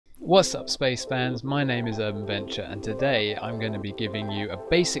What's up space fans, my name is Urban Venture and today I'm going to be giving you a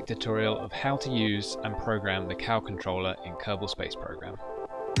basic tutorial of how to use and program the KAL controller in Kerbal Space Program.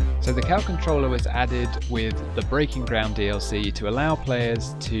 So the KAL controller was added with the Breaking Ground DLC to allow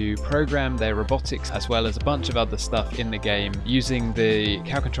players to program their robotics as well as a bunch of other stuff in the game using the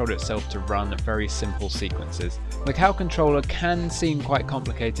KAL controller itself to run very simple sequences. The KAL controller can seem quite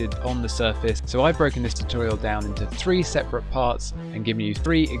complicated on the surface, so I've broken this tutorial down into 3 separate parts and given you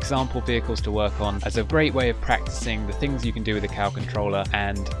 3 example vehicles to work on as a great way of practicing the things you can do with the KAL controller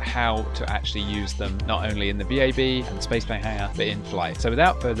and how to actually use them not only in the VAB and the Spaceplane Hangar but in flight. So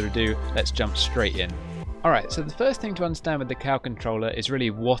without further ado, let's jump straight in. Alright, so the first thing to understand with the KAL controller is really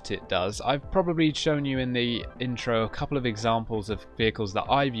what it does. I've probably shown you in the intro a couple of examples of vehicles that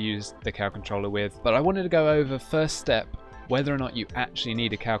I've used the KAL controller with, but I wanted to go over first step whether or not you actually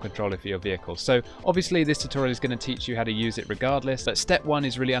need a KAL controller for your vehicle. So obviously this tutorial is going to teach you how to use it regardless, but step 1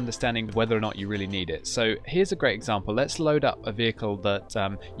 is really understanding whether or not you really need it. So here's a great example. Let's load up a vehicle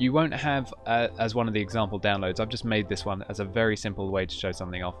that you won't have as one of the example downloads. I've just made this one as a very simple way to show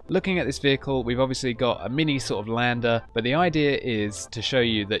something off. Looking at this vehicle, we've obviously got a mini sort of lander, but the idea is to show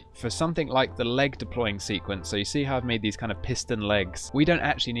you that for something like the leg deploying sequence, so you see how I've made these kind of piston legs, we don't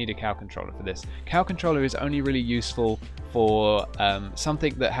actually need a KAL controller for this. KAL controller is only really useful for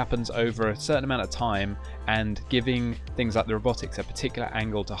something that happens over a certain amount of time and giving things like the robotics a particular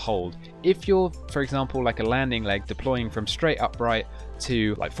angle to hold. If you're, for example, like a landing leg deploying from straight upright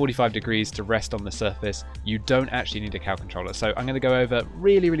to like 45 degrees to rest on the surface, you don't actually need a KAL controller. So I'm going to go over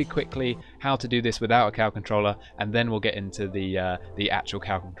really quickly how to do this without a KAL controller, and then we'll get into the actual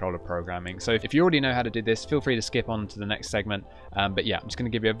KAL controller programming. So if you already know how to do this, feel free to skip on to the next segment. But yeah, I'm just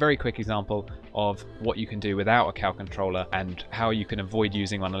going to give you a very quick example of what you can do without a KAL controller and how you can avoid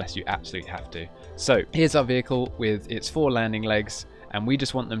using one unless you absolutely have to. So here's our vehicle with its 4 landing legs, and we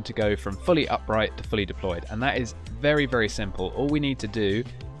just want them to go from fully upright to fully deployed, and that is very simple. All we need to do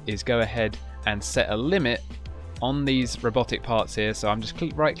is go ahead and set a limit on these robotic parts here. So I'm just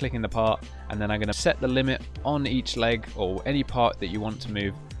right clicking the part, and then I'm going to set the limit on each leg or any part that you want to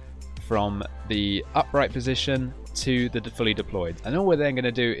move from the upright position to the fully deployed. And all we're then going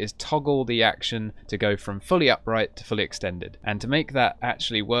to do is toggle the action to go from fully upright to fully extended. And to make that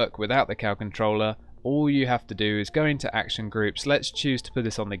actually work without the KAL controller, all you have to do is go into action groups. Let's choose to put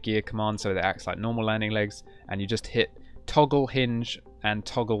this on the gear command so that it acts like normal landing legs, and you just hit toggle hinge and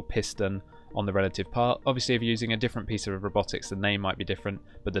toggle piston on the relative part. Obviously if you're using a different piece of robotics, the name might be different,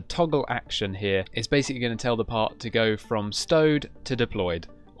 but the toggle action here is basically going to tell the part to go from stowed to deployed,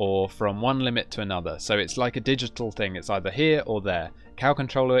 or from one limit to another. So it's like a digital thing, it's either here or there. KAL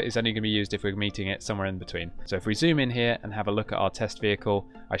controller is only going to be used if we're meeting it somewhere in between. So if we zoom in here and have a look at our test vehicle,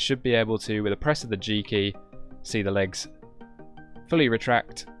 I should be able to, with a press of the G key, see the legs fully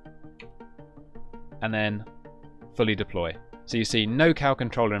retract and then fully deploy. So you see no KAL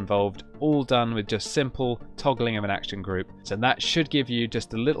controller involved, all done with just simple toggling of an action group. So that should give you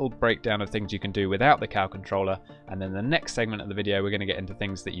just a little breakdown of things you can do without the KAL controller, and then the next segment of the video we're going to get into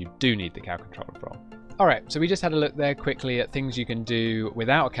things that you do need the KAL controller from. Alright, so we just had a look there quickly at things you can do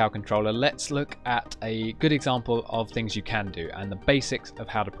without a KAL controller. Let's look at a good example of things you can do and the basics of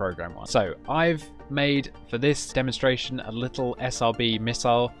how to program one. So I've made for this demonstration a little SRB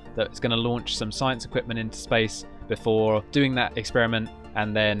missile that's going to launch some science equipment into space before doing that experiment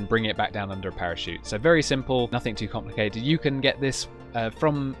and then bring it back down under a parachute. So very simple, nothing too complicated. You can get this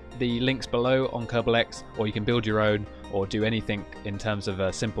from the links below on Kerbal X, or you can build your own or do anything in terms of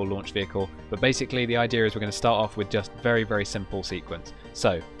a simple launch vehicle. But basically the idea is we're going to start off with just very simple sequence.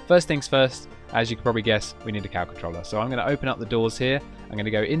 So first things first, as you can probably guess, we need a KAL controller. So I'm going to open up the doors here. I'm going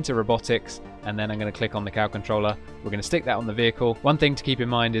to go into robotics, and then I'm going to click on the KAL controller. We're going to stick that on the vehicle. One thing to keep in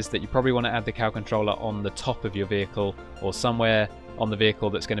mind is that you probably want to add the KAL controller on the top of your vehicle or somewhere on the vehicle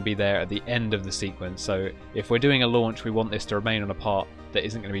that's going to be there at the end of the sequence. So if we're doing a launch, we want this to remain on a part that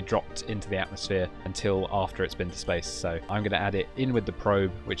isn't going to be dropped into the atmosphere until after it's been to space. So I'm going to add it in with the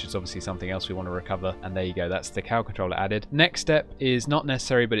probe, which is obviously something else we want to recover, and there you go, that's the KAL controller added. Next step is not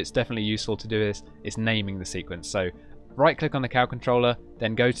necessary, but it's definitely useful to do this, is naming the sequence. So right click on the KAL controller,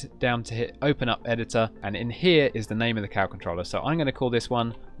 then go down to hit open up editor, and in here is the name of the KAL controller. So I'm going to call this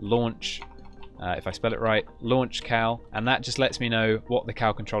one launch, if I spell it right, launch KAL, and that just lets me know what the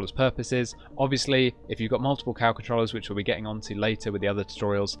KAL controller's purpose is. Obviously, if you've got multiple KAL controllers, which we'll be getting onto later with the other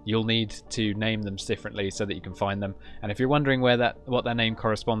tutorials, you'll need to name them differently so that you can find them. And if you're wondering what that name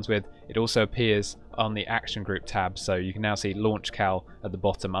corresponds with, it also appears on the action group tab, so you can now see launch KAL at the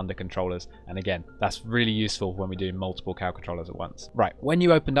bottom under controllers, and again, that's really useful when we do multiple KAL controllers at once. Right, when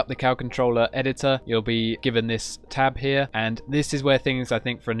you opened up the KAL controller editor, you'll be given this tab here, and this is where things I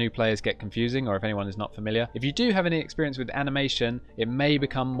think for new players get confusing, or if anyone is not familiar. If you do have any experience with animation, it may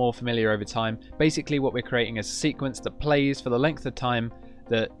become more familiar over time. Basically what we're creating is a sequence that plays for the length of time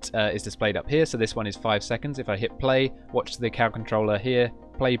that is displayed up here. So this one is 5 seconds. If I hit play, watch the KAL controller here,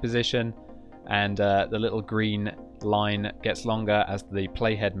 play position, and the little green line gets longer as the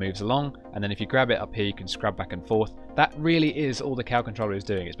playhead moves along, and then if you grab it up here you can scrub back and forth. That really is all the KAL controller is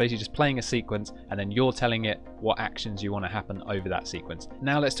doing. It's basically just playing a sequence and then you're telling it what actions you want to happen over that sequence.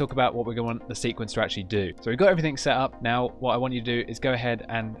 Now let's talk about what we're going to want the sequence to actually do. So we've got everything set up. Now what I want you to do is go ahead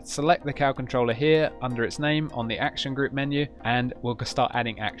and select the KAL controller here under its name on the action group menu, and we'll start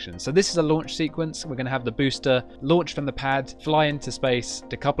adding actions. So this is a launch sequence. We're going to have the booster launch from the pad, fly into space,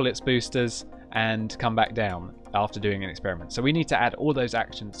 decouple its boosters, and come back down after doing an experiment. So we need to add all those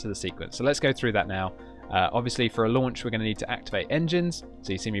actions to the sequence. So let's go through that now. Obviously for a launch we're going to need to activate engines.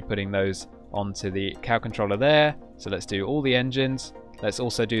 So you see me putting those onto the KAL controller there. So let's do all the engines. Let's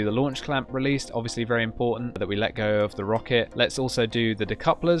also do the launch clamp released, obviously very important that we let go of the rocket. Let's also do the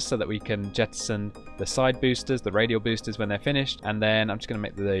decouplers so that we can jettison the side boosters, the radial boosters when they're finished. And then I'm just going to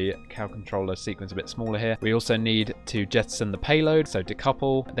make the KAL controller sequence a bit smaller here. We also need to jettison the payload, so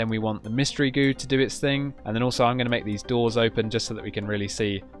decouple. Then we want the mystery goo to do its thing. And then also I'm going to make these doors open just so that we can really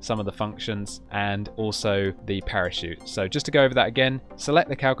see some of the functions, and also the parachute. So just to go over that again, select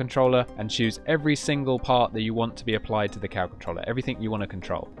the KAL controller and choose every single part that you want to be applied to the KAL controller, everything you want to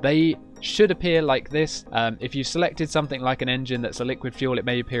control. They should appear like this. If you selected something like an engine that's a liquid fuel, it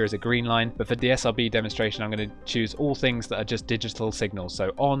may appear as a green line, but for the SRB demonstration I'm going to choose all things that are just digital signals,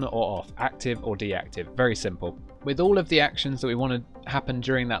 so on or off, active or deactive. Very simple. With all of the actions that we want to happen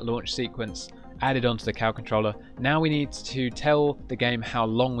during that launch sequence added onto the KAL controller, now we need to tell the game how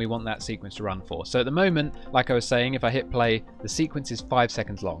long we want that sequence to run for. So at the moment, like I was saying, if I hit play, the sequence is 5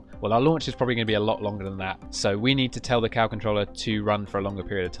 seconds long. Well, our launch is probably going to be a lot longer than that, so we need to tell the KAL controller to run for a longer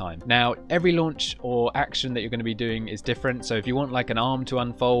period of time. Now, every launch or action that you're going to be doing is different, so if you want like an arm to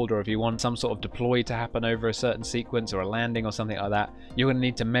unfold, or if you want some sort of deploy to happen over a certain sequence, or a landing or something like that, you're going to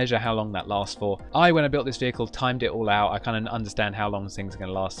need to measure how long that lasts for. When I built this vehicle, timed it all out. I kind of understand how long things are going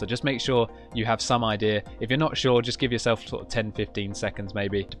to last, so just make sure you have some idea. If you're not sure, just give yourself sort of 10-15 seconds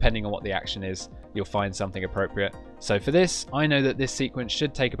maybe, depending on what the action is. You'll find something appropriate. So for this, I know that this sequence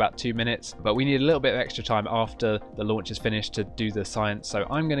should take about 2 minutes, but we need a little bit of extra time after the launch is finished to do the science. So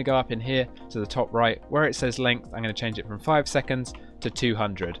I'm going to go up in here to the top right where it says length. I'm going to change it from 5 seconds to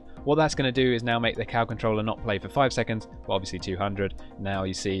 200. What that's going to do is now make the KAL controller not play for 5 seconds, but obviously 200. Now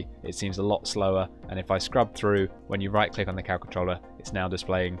you see it seems a lot slower, and if I scrub through, when you right click on the KAL controller, it's now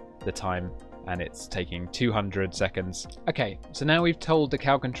displaying the time, and it's taking 200 seconds. Okay, so now we've told the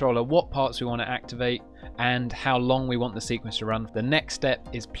KAL controller what parts we want to activate and how long we want the sequence to run. The next step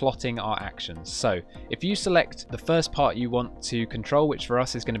is plotting our actions. So if you select the first part you want to control, which for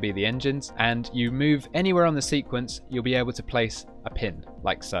us is going to be the engines, and you move anywhere on the sequence, you'll be able to place a pin,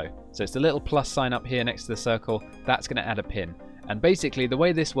 like so. So it's the little plus sign up here next to the circle, that's going to add a pin. And basically the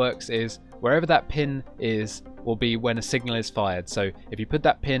way this works is wherever that pin is will be when a signal is fired. So if you put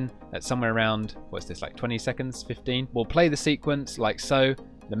that pin at somewhere around, what's this, like 20 seconds, 15, we'll play the sequence like so.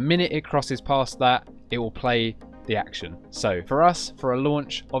 The minute it crosses past that, it will play the action. So for us, for a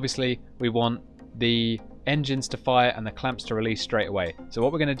launch, obviously we want the engines to fire and the clamps to release straight away. So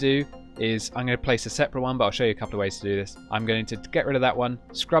what we're going to do is I'm going to place a separate one, but I'll show you a couple of ways to do this. I'm going to get rid of that one,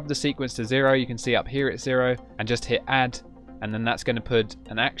 scrub the sequence to 0. You can see up here it's 0, and just hit add, and then that's going to put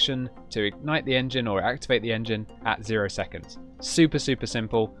an action to ignite the engine or activate the engine at 0 seconds. Super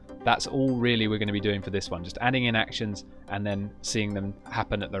simple. That's all really we're going to be doing for this one, just adding in actions and then seeing them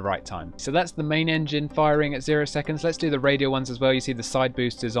happen at the right time. So that's the main engine firing at 0 seconds. Let's do the radial ones as well. You see the side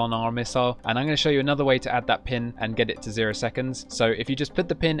boosters on our missile, and I'm going to show you another way to add that pin and get it to 0 seconds. So if you just put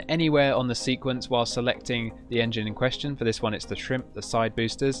the pin anywhere on the sequence while selecting the engine in question, for this one it's the shrimp, the side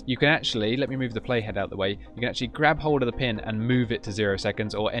boosters, you can actually, let me move the playhead out of the way, you can actually grab hold of the pin and move it to 0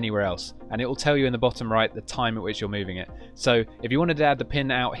 seconds or anywhere else, and it will tell you in the bottom right the time at which you're moving it. So if you wanted to add the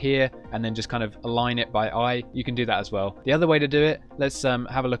pin out here and then just kind of align it by eye, you can do that as well. The other way to do it, let's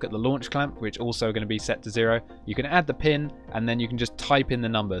have a look at the launch clamp, which also going to be set to 0. You can add the pin and then you can just type in the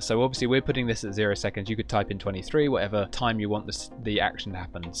number. So obviously we're putting this at 0 seconds. You could type in 23, whatever time you want the action to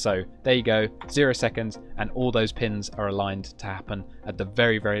happen. So there you go, 0 seconds, and all those pins are aligned to happen at the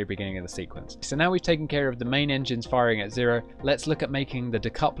very beginning of the sequence. So now we've taken care of the main engines firing at 0. Let's look at making the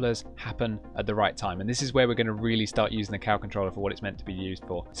decouplers happen at the right time. And this is where we're going to really start using the KAL controller for what it's meant to be used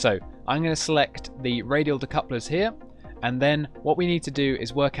for. So I'm going to select the radial decouplers here, and then what we need to do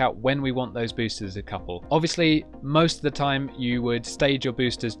is work out when we want those boosters to couple. Obviously, most of the time you would stage your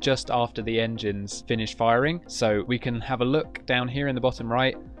boosters just after the engines finish firing. So we can have a look down here in the bottom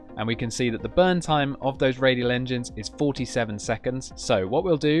right, and we can see that the burn time of those radial engines is 47 seconds. So what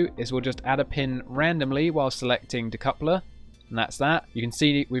we'll do is we'll just add a pin randomly while selecting decoupler. And that's that. You can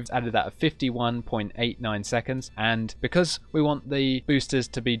see we've added that at 51.89 seconds. And because we want the boosters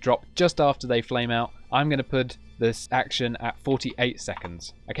to be dropped just after they flame out, I'm going to put this action at 48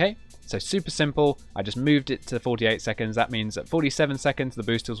 seconds. Okay? So super simple. I just moved it to 48 seconds. That means at 47 seconds, the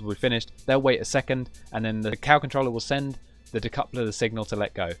boosters will be finished. They'll wait a second, and then the KAL controller will send the decoupler the signal to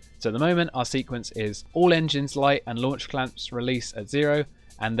let go. So at the moment, our sequence is all engines light and launch clamps release at 0.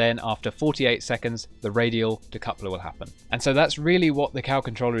 And then after 48 seconds, the radial decoupler will happen. And so that's really what the KAL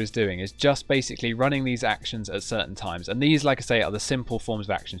controller is doing, is just basically running these actions at certain times. And these, like I say, are the simple forms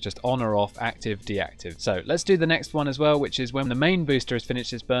of actions, just on or off, active, deactive. So let's do the next one as well, which is when the main booster has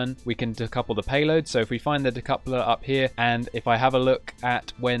finished its burn, we can decouple the payload. So if we find the decoupler up here, and if I have a look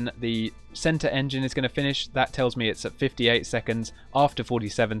at when the center engine is going to finish, that tells me it's at 58 seconds after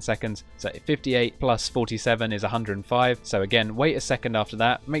 47 seconds. So 58 plus 47 is 105. So again, wait a second after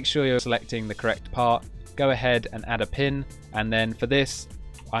that. Make sure you're selecting the correct part. Go ahead and add a pin. And then for this,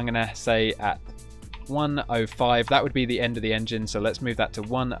 I'm going to say at 105, that would be the end of the engine. So let's move that to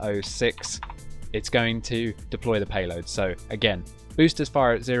 106. It's going to deploy the payload. So again, boosters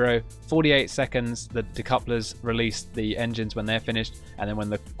fire at 0, 48 seconds, the decouplers release the engines when they're finished, and then when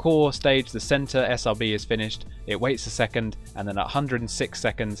the core stage, the center SRB is finished, it waits a second, and then at 106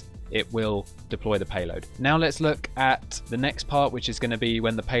 seconds, it will deploy the payload. Now let's look at the next part, which is going to be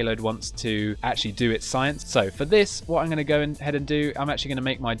when the payload wants to actually do its science. So for this, what I'm going to go ahead and do, I'm actually going to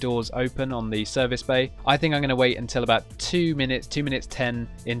make my doors open on the service bay. I think I'm going to wait until about 2 minutes 10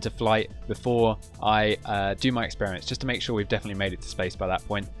 into flight before I do my experiments, just to make sure we've definitely made it to space by that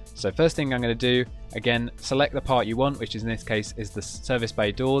point. So first thing I'm going to do, again, select the part you want, which is in this case is the service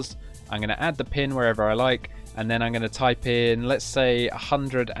bay doors. I'm going to add the pin wherever I like, and then I'm going to type in, let's say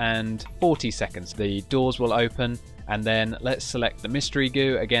 140 seconds. The doors will open, and then let's select the mystery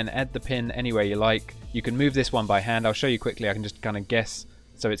goo. Again, add the pin anywhere you like. You can move this one by hand. I'll show you quickly. I can just kind of guess.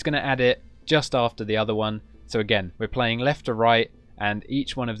 So it's going to add it just after the other one. So again, we're playing left to right, and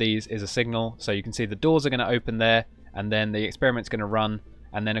each one of these is a signal. So you can see the doors are going to open there, and then the experiment's going to run.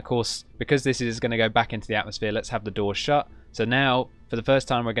 And then of course, because this is going to go back into the atmosphere, let's have the doors shut. So now, for the first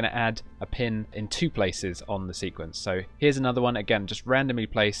time, we're going to add a pin in 2 places on the sequence. So here's another one, again, just randomly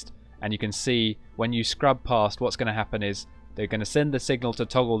placed. And you can see when you scrub past, what's going to happen is they're going to send the signal to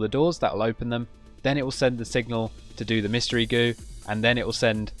toggle the doors. That will open them. Then it will send the signal to do the mystery goo. And then it will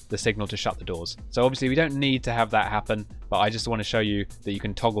send the signal to shut the doors. So obviously we don't need to have that happen, but I just want to show you that you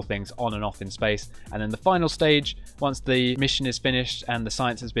can toggle things on and off in space. And then the final stage, once the mission is finished and the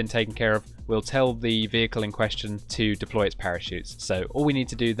science has been taken care of, we'll tell the vehicle in question to deploy its parachutes. So all we need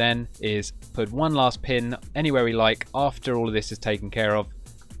to do then is put one last pin anywhere we like after all of this is taken care of,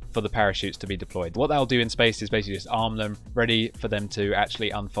 for the parachutes to be deployed. What they'll do in space is basically just arm them, ready for them to actually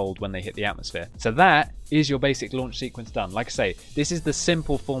unfold when they hit the atmosphere. So that is your basic launch sequence done. Like I say, this is the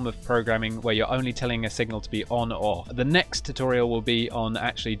simple form of programming where you're only telling a signal to be on or off. The next tutorial will be on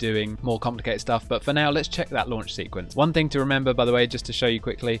actually doing more complicated stuff, but for now, let's check that launch sequence. One thing to remember, by the way, just to show you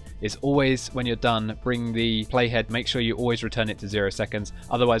quickly, is always when you're done, bring the playhead, make sure you always return it to 0 seconds.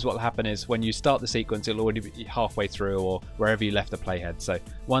 Otherwise, what will happen is when you start the sequence, it'll already be halfway through or wherever you left the playhead. So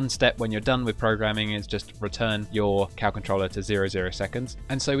one step when you're done with programming is just return your KAL controller to 0 seconds.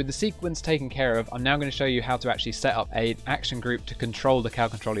 And so with the sequence taken care of, I'm now going to show you how to actually set up an action group to control the KAL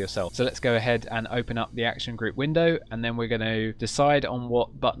controller yourself. So let's go ahead and open up the action group window, and then we're going to decide on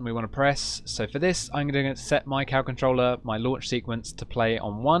what button we want to press. So for this, I'm going to set my KAL controller, my launch sequence, to play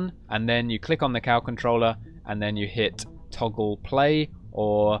on 1, and then you click on the KAL controller and then you hit toggle play,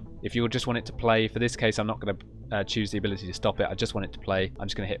 or if you just want it to play, for this case I'm not going to choose the ability to stop it, I just want it to play. I'm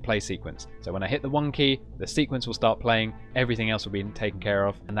just going to hit play sequence. So when I hit the 1 key, the sequence will start playing, everything else will be taken care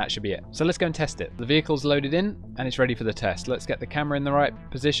of, and that should be it. So let's go and test it. The vehicle's loaded in and it's ready for the test. Let's get the camera in the right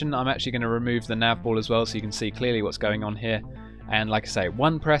position. I'm actually going to remove the nav ball as well so you can see clearly what's going on here. And like I say,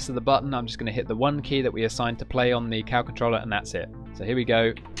 1 press of the button, I'm just going to hit the 1 key that we assigned to play on the KAL controller, and that's it. So here we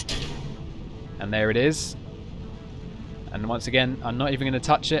go, and there it is. And once again, I'm not even going to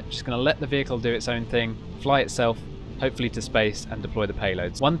touch it, just going to let the vehicle do its own thing, fly itself, hopefully to space, and deploy the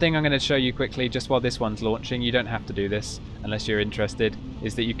payloads. One thing I'm going to show you quickly, just while this one's launching, you don't have to do this unless you're interested,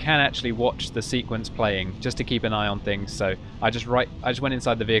 is that you can actually watch the sequence playing, just to keep an eye on things. So I just went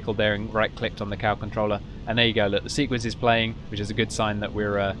inside the vehicle there and right-clicked on the KAL controller, And there you go, look, the sequence is playing, which is a good sign that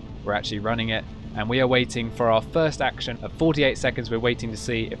we're actually running it. And we are waiting for our first action. At 48 seconds, we're waiting to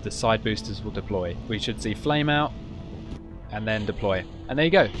see if the side boosters will deploy. We should see flame out and then deploy. And there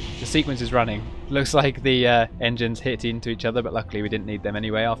you go, the sequence is running. Looks like the engines hit into each other, but luckily we didn't need them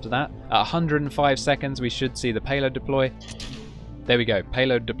anyway after that. At 105 seconds, we should see the payload deploy. There we go,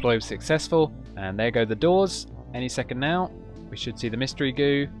 payload deploy was successful. And there go the doors. Any second now, we should see the mystery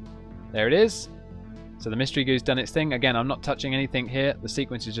goo. There it is. So the mystery goo's done its thing. Again, I'm not touching anything here. The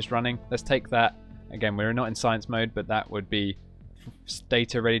sequence is just running. Let's take that. Again, we're not in science mode, but that would be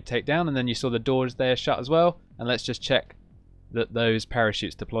data ready to take down. And then you saw the doors there shut as well. And let's just check that those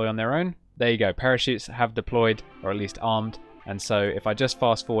parachutes deploy on their own. There you go. Parachutes have deployed, or at least armed. And so if I just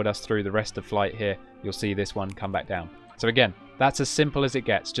fast forward us through the rest of flight here, you'll see this one come back down. So again, that's as simple as it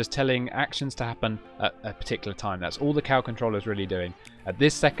gets, just telling actions to happen at a particular time. That's all the KAL controller is really doing. At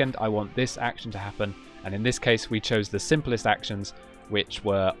this second, I want this action to happen, and in this case, we chose the simplest actions, which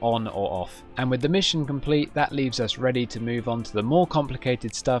were on or off. And with the mission complete, that leaves us ready to move on to the more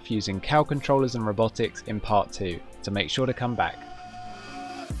complicated stuff using KAL controllers and robotics in part 2, so make sure to come back.